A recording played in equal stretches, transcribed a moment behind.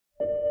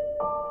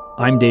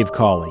I'm Dave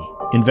Cawley,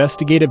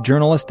 investigative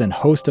journalist and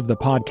host of the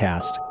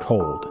podcast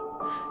Cold.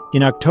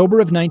 In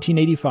October of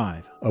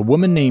 1985, a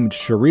woman named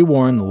Cherie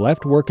Warren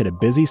left work at a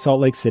busy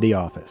Salt Lake City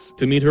office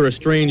to meet her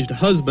estranged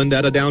husband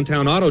at a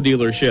downtown auto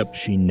dealership.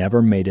 She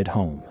never made it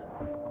home.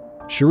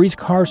 Cherie's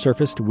car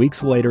surfaced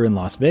weeks later in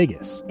Las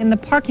Vegas. In the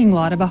parking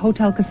lot of a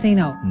hotel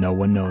casino. No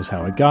one knows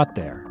how it got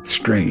there.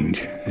 Strange.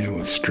 It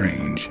was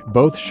strange.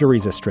 Both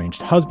Cherie's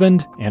estranged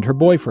husband and her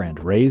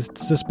boyfriend raised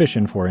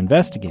suspicion for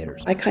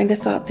investigators. I kind of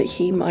thought that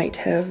he might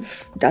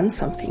have done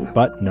something.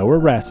 But no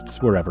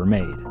arrests were ever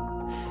made.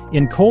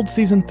 In Cold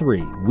Season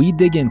 3, we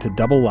dig into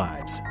double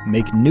lives,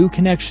 make new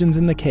connections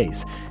in the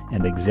case,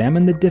 and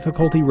examine the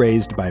difficulty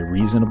raised by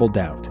reasonable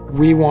doubt.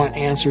 We want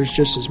answers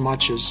just as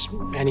much as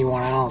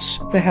anyone else.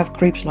 They have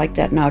creeps like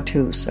that now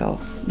too,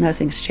 so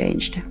nothing's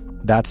changed.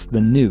 That's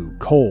the new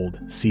Cold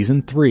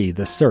Season 3,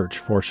 The Search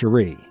for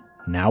Cherie,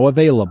 now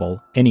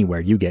available anywhere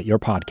you get your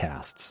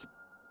podcasts.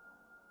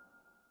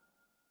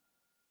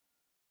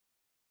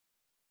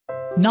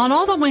 Not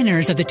all the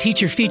winners of the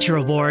Teacher Feature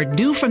Award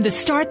knew from the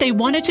start they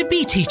wanted to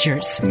be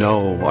teachers.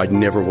 No, I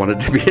never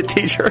wanted to be a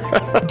teacher.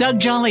 Doug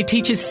Jolley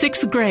teaches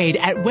 6th grade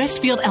at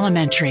Westfield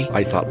Elementary.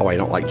 I thought, I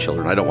don't like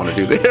children. I don't want to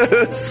do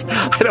this.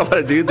 I don't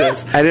want to do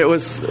this. And it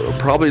was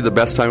probably the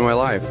best time of my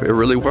life. It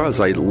really was.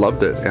 I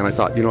loved it. And I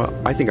thought,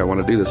 I think I want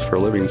to do this for a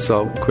living.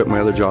 So quit my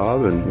other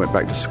job and went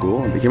back to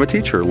school and became a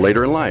teacher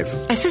later in life.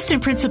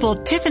 Assistant Principal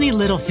Tiffany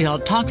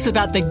Littlefield talks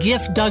about the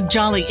gift Doug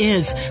Jolley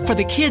is for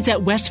the kids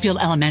at Westfield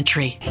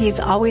Elementary.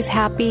 He's always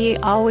happy,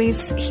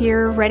 always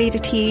here, ready to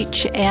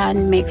teach,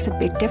 and makes a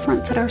big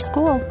difference at our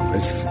school.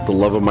 It's the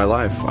love of my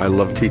life. I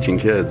love teaching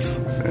kids,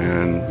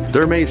 and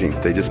they're amazing.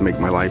 They just make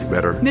my life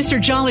better. Mr.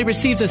 Jolley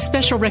receives a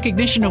special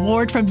recognition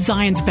award from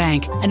Zions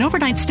Bank, an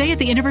overnight stay at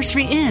the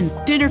Anniversary Inn,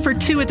 dinner for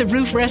 2 at the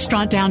Roof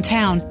Restaurant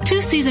downtown,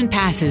 2 season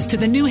passes to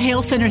the new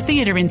Hale Center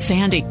Theater in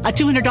Sandy, a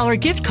 $200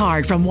 gift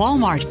card from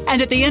Walmart,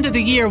 and at the end of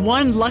the year,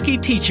 one lucky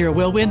teacher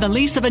will win the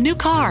lease of a new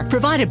car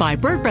provided by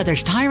Burt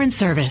Bros Tire and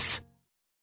Service.